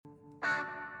Good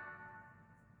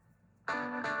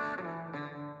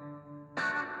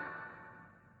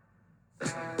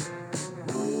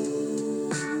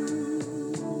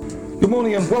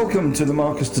morning and welcome to the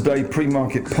Marcus Today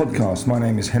pre-market podcast. My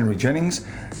name is Henry Jennings.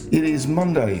 It is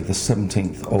Monday, the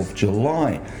 17th of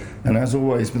July. And as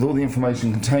always, with all the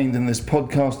information contained in this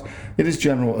podcast, it is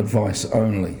general advice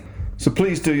only. So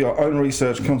please do your own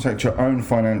research, contact your own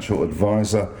financial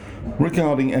advisor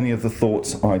regarding any of the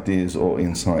thoughts, ideas or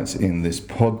insights in this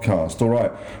podcast. All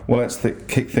right, well, let's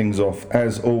kick things off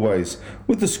as always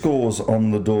with the scores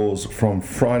on the doors from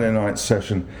Friday night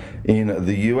session in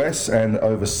the US and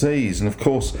overseas. And of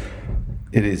course,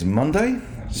 it is Monday.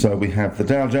 So we have the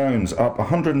Dow Jones up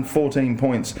 114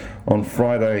 points on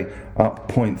Friday,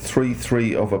 up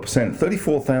 0.33%,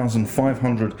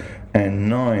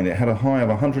 34,509. It had a high of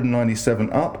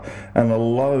 197 up and a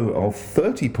low of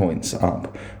 30 points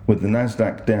up, with the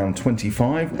Nasdaq down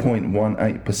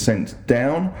 25.18%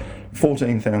 down,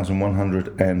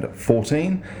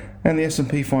 14,114. And the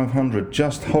S&P 500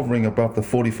 just hovering above the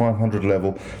 4,500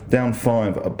 level, down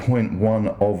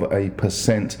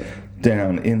 5.1%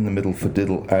 down in the middle for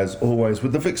diddle as always,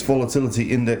 with the VIX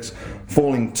Volatility Index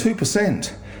falling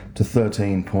 2% to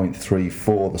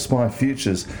 13.34. The SPY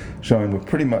futures showing we're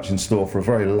pretty much in store for a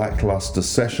very lackluster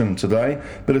session today.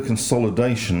 Bit of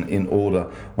consolidation in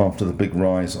order after the big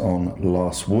rise on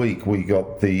last week. We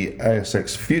got the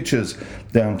ASX futures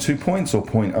down 2 points or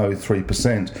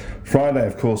 0.03%. Friday,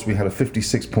 of course, we had a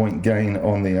 56-point gain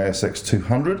on the ASX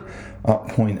 200, up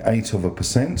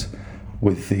 0.8%.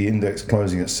 With the index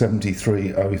closing at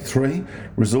 73.03.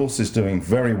 Resources doing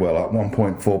very well, up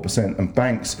 1.4%, and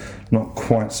banks not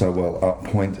quite so well, up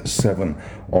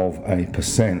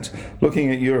 0.7%.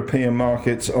 Looking at European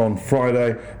markets on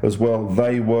Friday as well,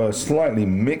 they were slightly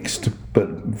mixed, but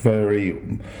very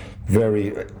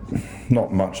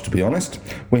not much, to be honest.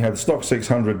 We had the Stock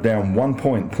 600 down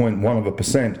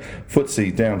 0.1%,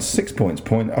 FTSE down 6 points,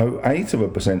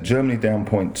 0.08%, Germany down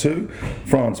 0.2%,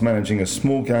 France managing a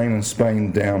small gain, and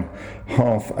Spain down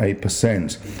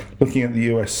 0.5%. Looking at the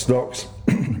US stocks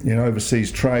in overseas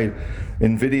trade,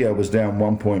 Nvidia was down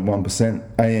 1.1%,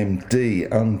 AMD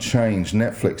unchanged,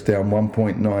 Netflix down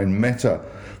 1.9%, Meta,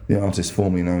 the artist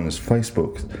formerly known as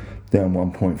Facebook, down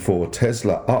 1.4%,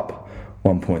 Tesla up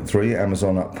 1.3%,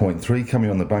 Amazon up 0.3%, coming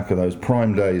on the back of those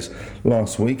prime days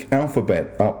last week.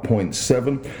 Alphabet up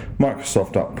 0.7%,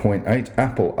 Microsoft up 0.8%,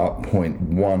 Apple up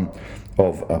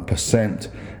 0.1%,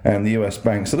 and the US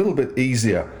banks a little bit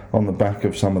easier on the back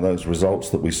of some of those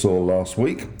results that we saw last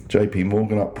week. JP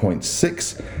Morgan up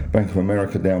 0.6%, Bank of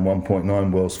America down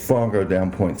 1.9%, Wells Fargo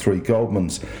down 0.3%,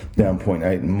 Goldman's down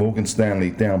 0.8%, and Morgan Stanley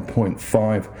down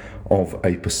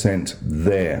 0.5%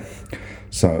 there.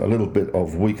 So a little bit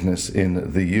of weakness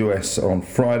in the US on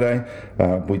Friday.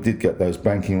 We did get those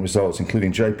banking results,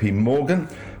 including JP Morgan,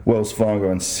 Wells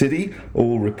Fargo and Citi,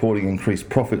 all reporting increased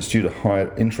profits due to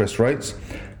higher interest rates,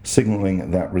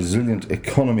 signalling that resilient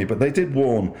economy. But they did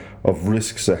warn of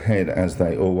risks ahead, as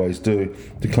they always do: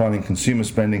 declining consumer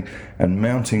spending and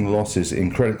mounting losses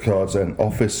in credit cards and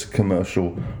office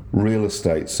commercial real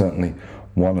estate. Certainly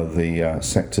one of the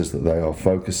sectors that they are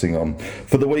focusing on.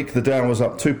 For the week, the Dow was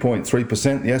up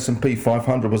 2.3%, the S&P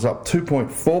 500 was up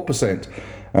 2.4%,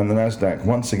 and the Nasdaq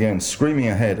once again screaming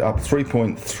ahead, up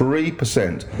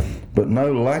 3.3%, but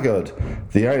no laggard.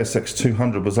 The ASX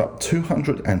 200 was up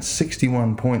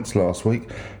 261 points last week,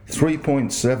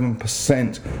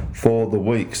 3.7% for the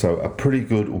week, so a pretty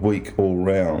good week all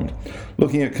round.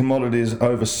 Looking at commodities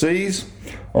overseas,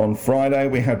 on Friday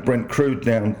we had Brent crude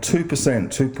down 2%,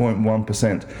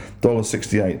 2.1%,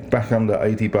 $1.68, back under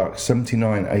 $80,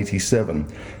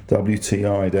 $79.87.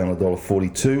 WTI down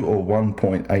 $1.42 or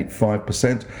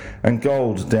 1.85%, and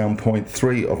gold down 0.3%,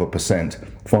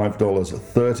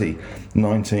 $5.30,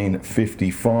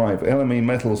 19.55. LME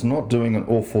metals not doing an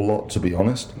awful lot, to be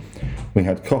honest. We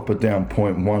had copper down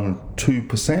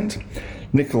 0.12%,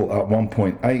 nickel up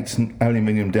 1.8%,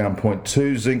 aluminium down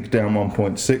 0.2%, zinc down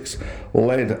 1.6%,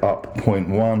 lead up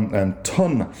 0.1%, and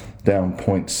ton down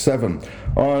 0.7%.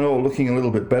 Iron ore looking a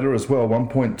little bit better as well,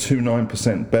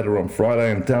 1.29% better on Friday,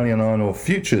 and Dalian iron ore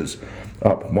futures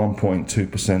up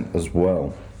 1.2% as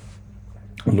well.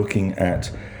 Looking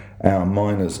at our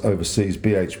miners overseas,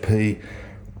 BHP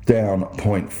down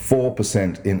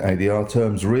 0.4% in ADR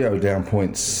terms, Rio down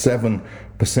 0.7%.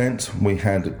 We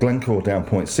had Glencore down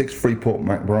 0.6%, Freeport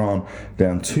McMoran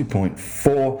down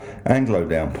 2.4%, Anglo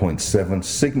down 0.7%,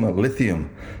 Sigma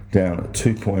Lithium down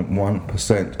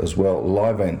 2.1% as well,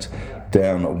 Livent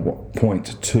down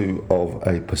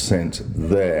 0.2%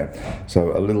 there.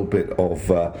 So a little bit of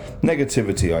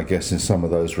negativity, I guess, in some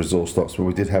of those resource stocks, but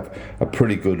we did have a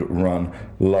pretty good run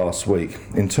last week.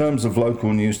 In terms of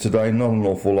local news today, not an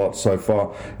awful lot so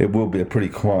far. It will be a pretty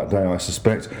quiet day, I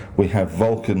suspect. We have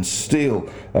Vulcan Steel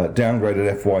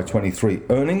downgraded FY23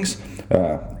 earnings.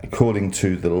 According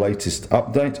to the latest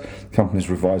update, the company's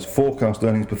revised forecast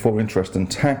earnings before interest and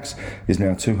tax is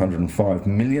now 205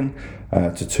 million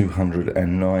to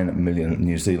 209 million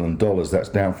New Zealand dollars. That's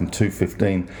down from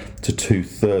 215 to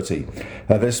 230.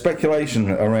 There's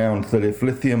speculation around that if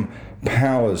Lithium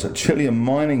Power's Chilean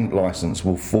mining license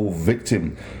will fall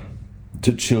victim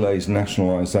to Chile's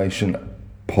nationalisation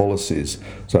policies.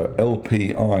 So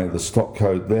LPI, the stock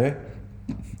code there,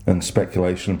 and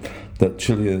speculation that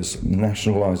Chile's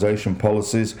nationalisation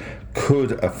policies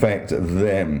could affect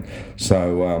them.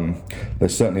 So they're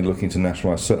certainly looking to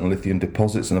nationalise certain lithium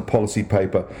deposits, and a policy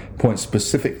paper points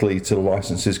specifically to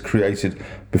licences created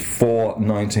before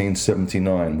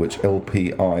 1979, which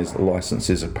LPI's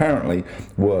licences apparently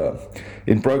were.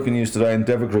 In broken news today,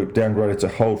 Endeavour Group downgraded to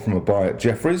hold from a buy at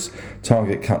Jefferies.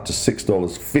 Target cut to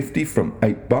 $6.50 from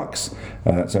 $8.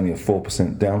 That's only a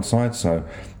 4% downside, so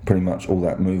pretty much all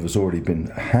that move has already been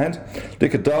had.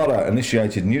 Dicker Data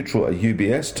initiated neutral at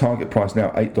UBS. Target price now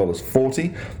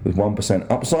 $8.40 with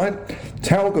 1% upside.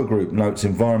 Talga Group notes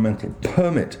environmental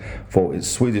permit for its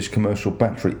Swedish commercial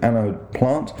battery anode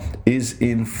plant is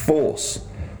in force,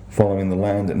 following the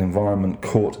Land and Environment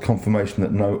Court confirmation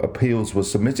that no appeals were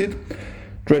submitted.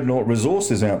 Dreadnought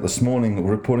Resources out this morning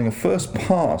reporting a first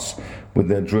pass with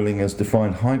their drilling as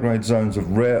defined high-grade zones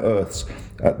of rare earths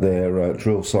at their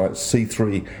drill sites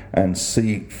C3 and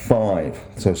C5.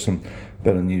 So some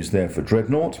better news there for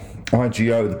Dreadnought.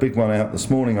 IGO, the big one out this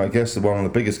morning, I guess, one of the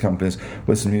biggest companies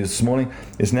with some news this morning,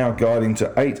 is now guiding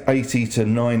to 880 to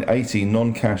 980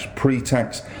 non-cash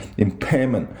pre-tax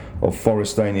impairment of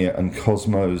Forestania and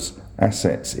Cosmos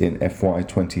assets in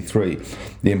FY23.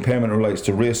 The impairment relates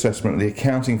to reassessment of the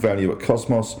accounting value at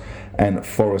Cosmos and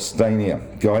Forestania.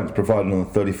 Guidance provided on the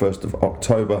 31st of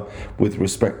October with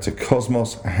respect to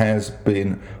Cosmos has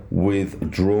been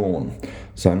withdrawn.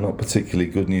 So not particularly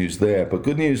good news there, but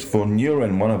good news for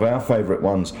Neuren, one of our favourite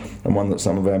ones and one that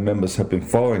some of our members have been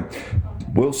following.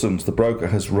 Wilson's, the broker,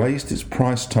 has raised its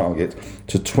price target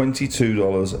to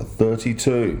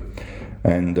 $22.32.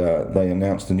 And they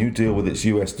announced a new deal with its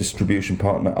US distribution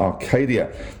partner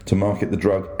Arcadia to market the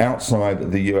drug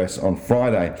outside the US on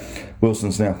Friday.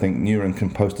 Wilson's now think Neuren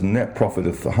can post a net profit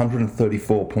of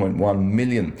 $134.1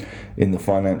 million in the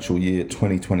financial year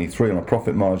 2023 on a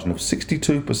profit margin of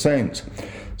 62%.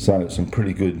 So some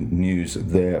pretty good news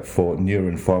there for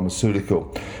Neuren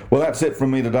Pharmaceutical. Well, that's it from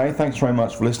me today. Thanks very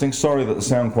much for listening. Sorry that the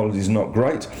sound quality is not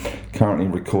great. Currently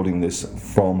recording this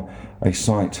from a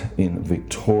site in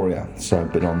Victoria, so a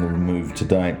bit on the move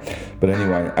today. But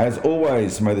anyway, as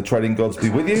always, may the trading gods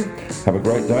be with you. Have a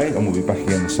great day, and we'll be back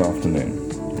again this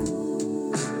afternoon.